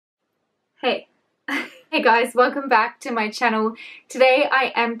Hey. Hey guys, welcome back to my channel. Today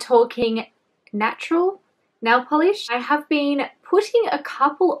I am talking natural nail polish. I have been putting a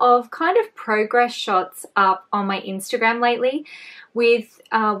couple of kind of progress shots up on my Instagram lately with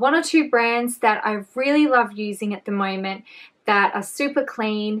one or two brands that I really love using at the moment that are super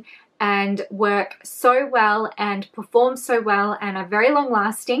clean and work so well and perform so well and are very long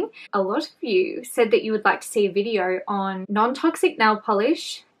lasting. A lot of you said that you would like to see a video on non-toxic nail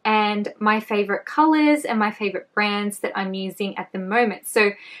polish and my favorite colors and my favorite brands that I'm using at the moment.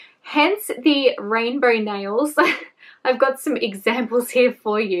 So hence the rainbow nails. I've got some examples here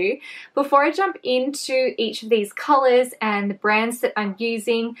for you. Before I jump into each of these colors and the brands that I'm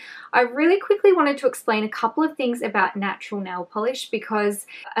using, I really quickly wanted to explain a couple of things about natural nail polish, because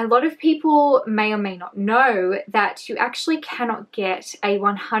a lot of people may or may not know that you actually cannot get a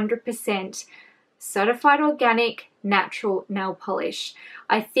 100% certified organic natural nail polish.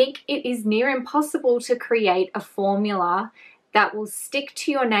 I think it is near impossible to create a formula that will stick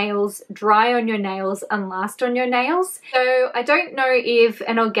to your nails, dry on your nails, and last on your nails. So I don't know if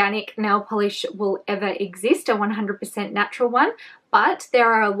an organic nail polish will ever exist, a 100% natural one, but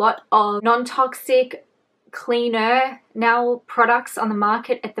there are a lot of non-toxic, cleaner nail products on the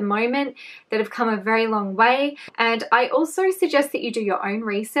market at the moment that have come a very long way. And I also suggest that you do your own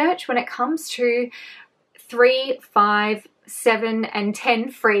research when it comes to 3, 5, 7, and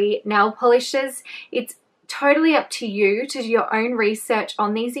 10 free nail polishes. It's totally up to you to do your own research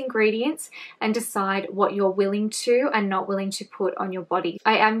on these ingredients and decide what you're willing to and not willing to put on your body.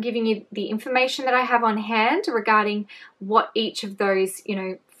 I am giving you the information that I have on hand regarding what each of those,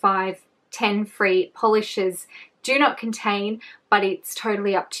 5, 10 free polishes do not contain, but it's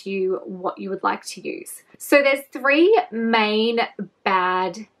totally up to you what you would like to use. So there's 3 main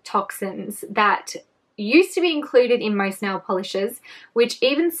bad toxins that used to be included in most nail polishes, which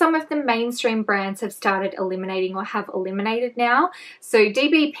even some of the mainstream brands have started eliminating or have eliminated now. So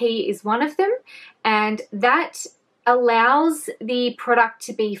DBP is one of them, and that allows the product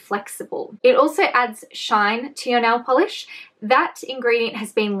to be flexible. It also adds shine to your nail polish. That ingredient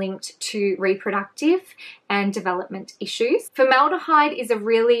has been linked to reproductive and development issues. Formaldehyde is a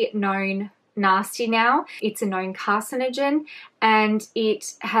really known nasty now. It's a known carcinogen, and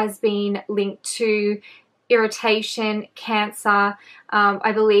it has been linked to irritation, cancer.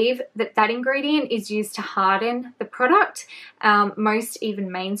 I believe that ingredient is used to harden the product. Most even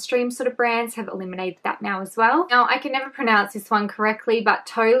mainstream sort of brands have eliminated that now as well. Now, I can never pronounce this one correctly, but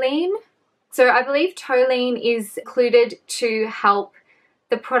toluene. So I believe toluene is included to help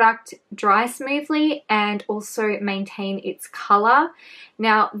the product dry smoothly and also maintain its color.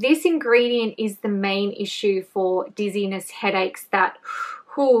 Now, this ingredient is the main issue for dizziness, headaches, that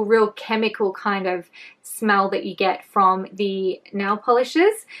real chemical kind of smell that you get from the nail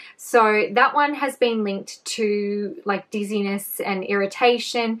polishes. So that one has been linked to like dizziness and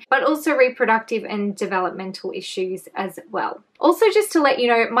irritation, but also reproductive and developmental issues as well. Also, just to let you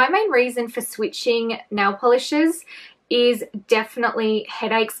know, my main reason for switching nail polishes is definitely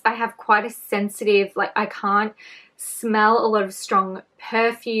headaches. I have quite a sensitive, I can't smell a lot of strong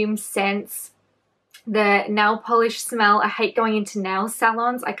perfume scents. The nail polish smell, I hate going into nail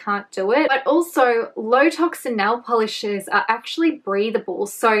salons, I can't do it. But also, low toxin nail polishes are actually breathable,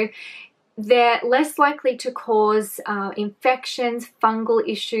 so they're less likely to cause infections, fungal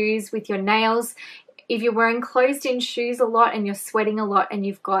issues with your nails. If you're wearing closed-in shoes a lot and you're sweating a lot and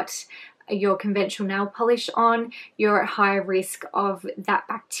you've got your conventional nail polish on, you're at higher risk of that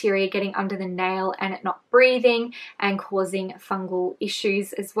bacteria getting under the nail and it not breathing and causing fungal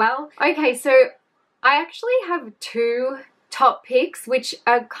issues as well. Okay, so I actually have 2 top picks which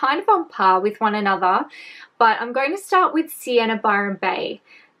are kind of on par with one another, but I'm going to start with Sienna Byron Bay.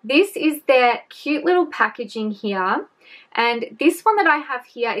 This is their cute little packaging here, and this one that I have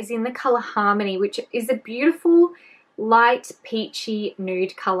here is in the color Harmony, which is a beautiful light peachy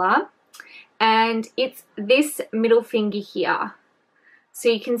nude color, and it's this middle finger here. So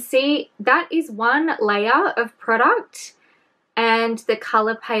you can see that is one layer of product, and the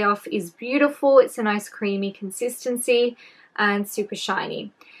color payoff is beautiful. It's a nice creamy consistency and super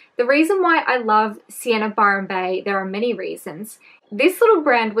shiny. The reason why I love Sienna Byron Bay, there are many reasons. This little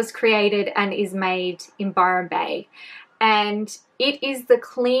brand was created and is made in Byron Bay, and it is the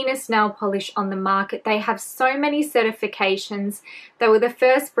cleanest nail polish on the market. They have so many certifications. They were the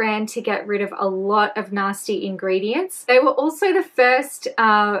first brand to get rid of a lot of nasty ingredients. They were also the first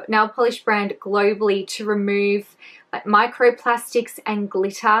nail polish brand globally to remove microplastics and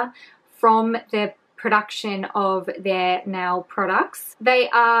glitter from their production of their nail products. They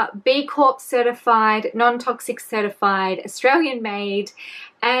are B Corp certified, non-toxic certified, Australian made,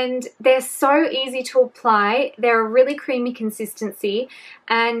 and they're so easy to apply. They're a really creamy consistency,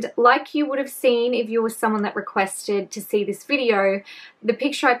 and like you would have seen if you were someone that requested to see this video, the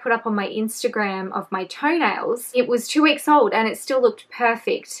picture I put up on my Instagram of my toenails, it was 2 weeks old and it still looked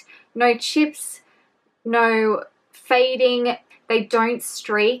perfect. No chips, no fading. They don't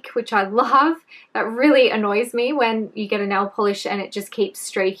streak, which I love. That really annoys me when you get a nail polish and it just keeps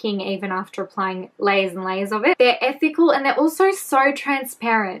streaking even after applying layers and layers of it. They're ethical and they're also so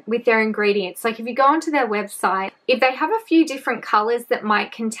transparent with their ingredients. Like if you go onto their website, if they have a few different colors that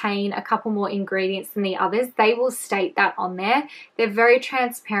might contain a couple more ingredients than the others, they will state that on there. They're very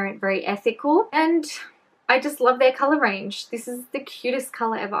transparent, very ethical, and I just love their color range. This is the cutest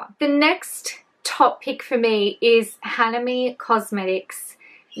color ever. The next top pick for me is Hanami Cosmetics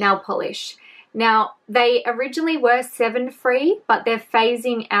nail polish. Now, they originally were 7 free, but they're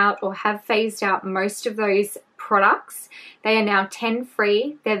phasing out or have phased out most of those products. They are now 10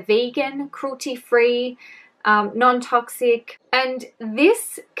 free. They're vegan, cruelty free, non-toxic, and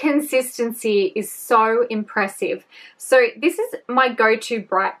this consistency is so impressive. So this is my go-to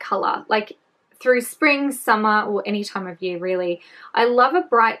bright color. Like through spring, summer, or any time of year really. I love a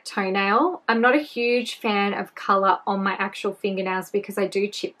bright toenail. I'm not a huge fan of color on my actual fingernails because I do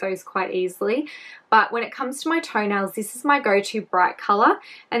chip those quite easily. But when it comes to my toenails, this is my go-to bright color,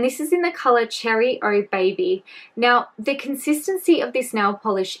 and this is in the color Cherry Oh Baby. Now, the consistency of this nail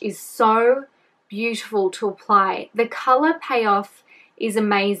polish is so beautiful to apply. The color payoff is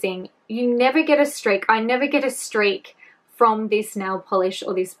amazing. You never get a streak. I never get a streak from this nail polish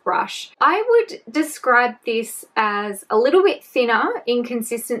or this brush. I would describe this as a little bit thinner in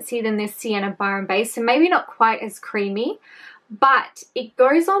consistency than this Sienna Byron base, so maybe not quite as creamy, but it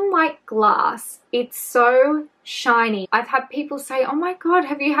goes on like glass. It's so shiny. I've had people say, oh my god,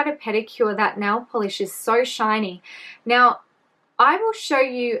 have you had a pedicure? That nail polish is so shiny. Now, I will show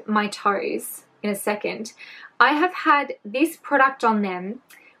you my toes in a second. I have had this product on them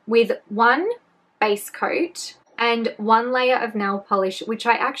with one base coat and 1 layer of nail polish, which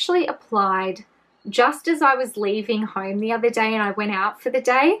I actually applied just as I was leaving home the other day and I went out for the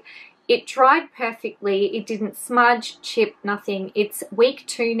day. It dried perfectly. It didn't smudge, chip, nothing. It's week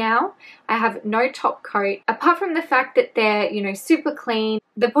 2 now. I have no top coat. Apart from the fact that they're, you know, super clean,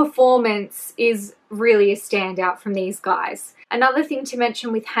 the performance is really a standout from these guys. Another thing to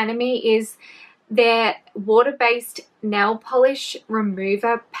mention with Hanami is their water-based nail polish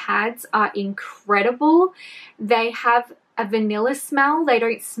remover pads are incredible. They have a vanilla smell. They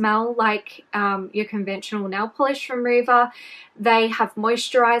don't smell like your conventional nail polish remover. They have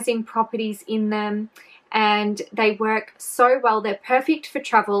moisturizing properties in them and they work so well. They're perfect for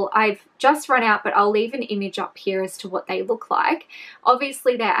travel. I've just run out, but I'll leave an image up here as to what they look like.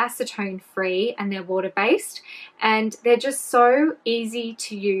 Obviously, they're acetone free and they're water-based, and they're just so easy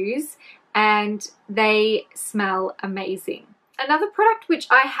to use and they smell amazing. Another product which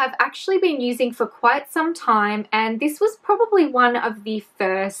I have actually been using for quite some time, and this was probably one of the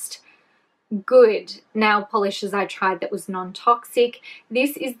first good nail polishes I tried that was non-toxic.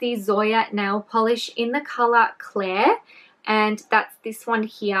 This is the Zoya nail polish in the color Claire, and that's this one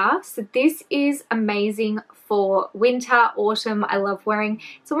here. So this is amazing for winter, autumn. I love wearing,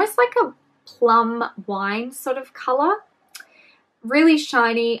 it's almost like a plum wine sort of color. Really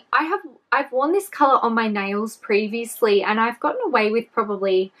shiny. I've worn this color on my nails previously and I've gotten away with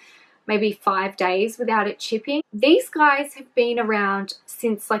probably maybe 5 days without it chipping. These guys have been around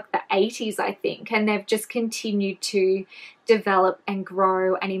since like the 80s, I think, and they've just continued to develop and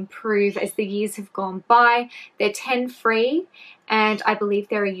grow and improve as the years have gone by. They're 10 free and I believe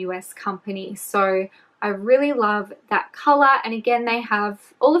they're a US company, so I really love that color. And again, they have,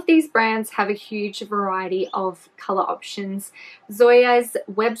 all of these brands have a huge variety of color options. Zoya's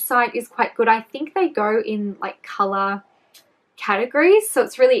website is quite good. I think they go in like color categories, so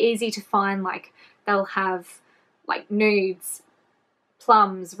it's really easy to find. Like they'll have like nudes,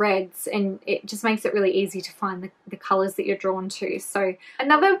 plums, reds, and it just makes it really easy to find the colors that you're drawn to. So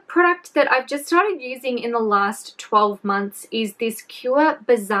another product that I've just started using in the last 12 months is this Cure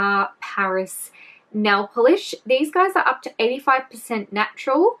Bazaar Paris nail polish. These guys are up to 85%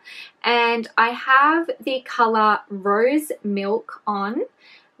 natural, and I have the color Rose Milk on,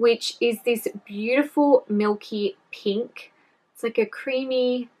 which is this beautiful milky pink. It's like a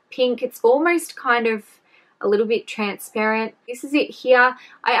creamy pink. It's almost kind of a little bit transparent. This is it here.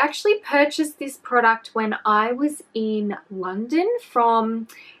 I actually purchased this product when I was in London from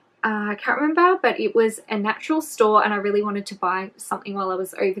I can't remember, but it was a natural store and I really wanted to buy something while I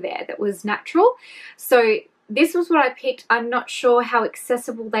was over there that was natural. So this was what I picked. I'm not sure how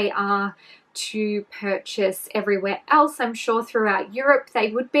accessible they are to purchase everywhere else. I'm sure throughout Europe they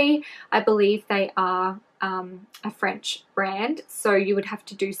would be. I believe they are a French brand, so you would have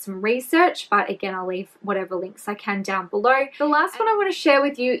to do some research, but again, I'll leave whatever links I can down below. The last one I want to share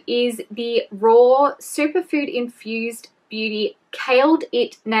with you is the raw superfood infused beauty Kaled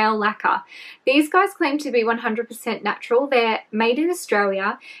It nail lacquer. These guys claim to be 100% natural. They're made in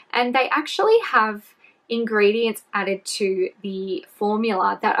Australia and they actually have ingredients added to the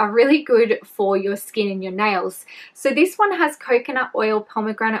formula that are really good for your skin and your nails. So this one has coconut oil,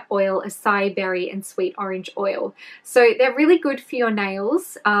 pomegranate oil, acai berry and sweet orange oil. So they're really good for your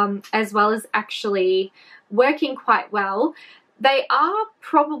nails, as well as actually working quite well. They are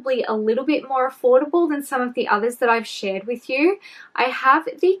probably a little bit more affordable than some of the others that I've shared with you. I have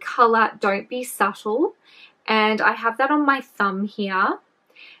the color Don't Be Subtle and I have that on my thumb here.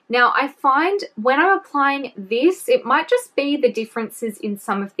 Now I find when I'm applying this, it might just be the differences in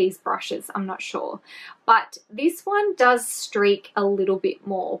some of these brushes, I'm not sure. But this one does streak a little bit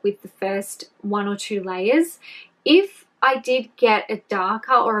more with the first 1 or 2 layers. If I did get a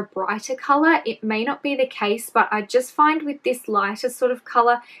darker or a brighter color, it may not be the case, but I just find with this lighter sort of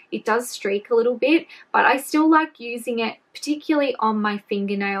color, it does streak a little bit, but I still like using it, particularly on my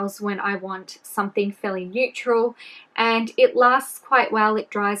fingernails when I want something fairly neutral, and it lasts quite well, it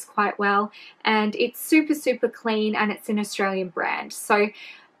dries quite well, and it's super, super clean, and it's an Australian brand. So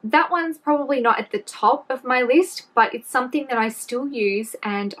that one's probably not at the top of my list, but it's something that I still use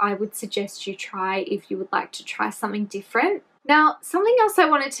and I would suggest you try if you would like to try something different. Now, something else I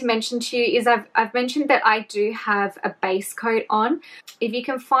wanted to mention to you is I've mentioned that I do have a base coat on. If you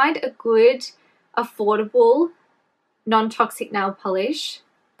can find a good, affordable, non-toxic nail polish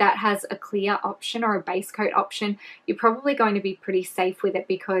that has a clear option or a base coat option, you're probably going to be pretty safe with it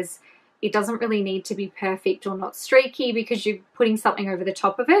because it doesn't really need to be perfect or not streaky because you're putting something over the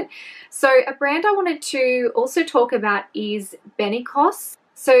top of it. So a brand I wanted to also talk about is Benicos.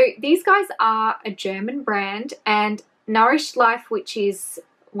 So these guys are a German brand, and Nourish Life, which is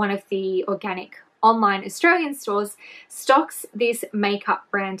one of the organic online Australian stores, stocks this makeup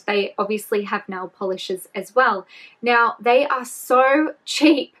brand. They obviously have nail polishes as well. Now they are so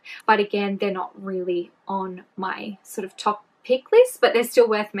cheap, but again, they're not really on my sort of top pick list, but they're still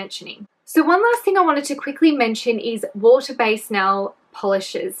worth mentioning. So one last thing I wanted to quickly mention is water-based nail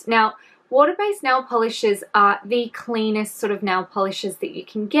polishes. Now, water-based nail polishes are the cleanest sort of nail polishes that you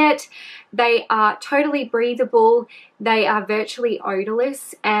can get. They are totally breathable, they are virtually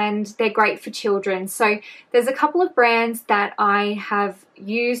odorless, and they're great for children. So there's a couple of brands that I have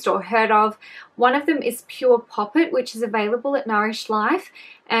used or heard of. One of them is Pure Poppet, which is available at Nourish Life,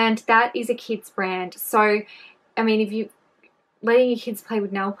 and that is a kids brand. So, I mean, if you letting your kids play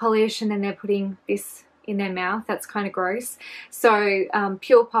with nail polish and then they're putting this in their mouth, that's kind of gross. So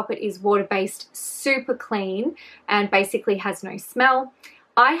Pure Poppet is water-based, super clean, and basically has no smell.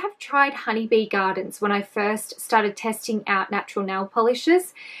 I have tried Honeybee Gardens when I first started testing out natural nail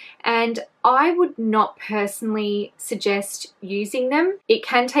polishes, and I would not personally suggest using them. It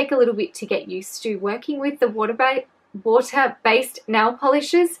can take a little bit to get used to working with the water-based nail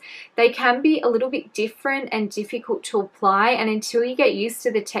polishes. They can be a little bit different and difficult to apply, and until you get used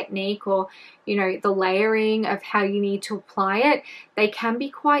to the technique or, you know, the layering of how you need to apply it, they can be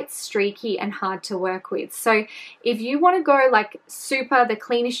quite streaky and hard to work with. So if you want to go like super, the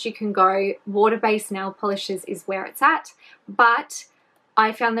cleanest you can go, water-based nail polishes is where it's at, but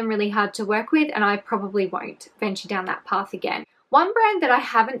I found them really hard to work with and I probably won't venture down that path again. One brand that I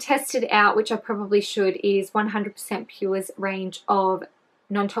haven't tested out, which I probably should, is 100% Pure's range of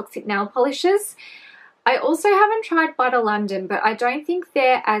non-toxic nail polishes. I also haven't tried Butter London, but I don't think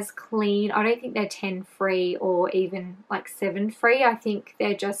they're as clean. I don't think they're 10 free or even like 7 free. I think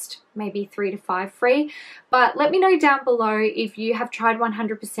they're just maybe 3 to 5 free. But let me know down below if you have tried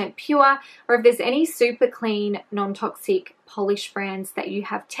 100% Pure or if there's any super clean non-toxic polish brands that you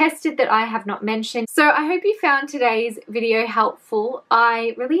have tested that I have not mentioned. So I hope you found today's video helpful.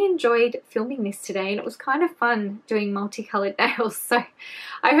 I really enjoyed filming this today and it was kind of fun doing multicolored nails. So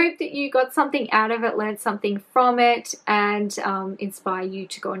I hope that you got something out of it, learned something from it, and inspire you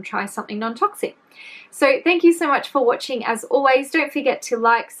to go and try something non-toxic. So thank you so much for watching. As always, don't forget to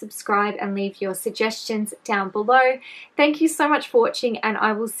like, subscribe, and leave your suggestions down below. Thank you so much for watching, and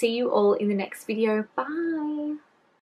I will see you all in the next video. Bye!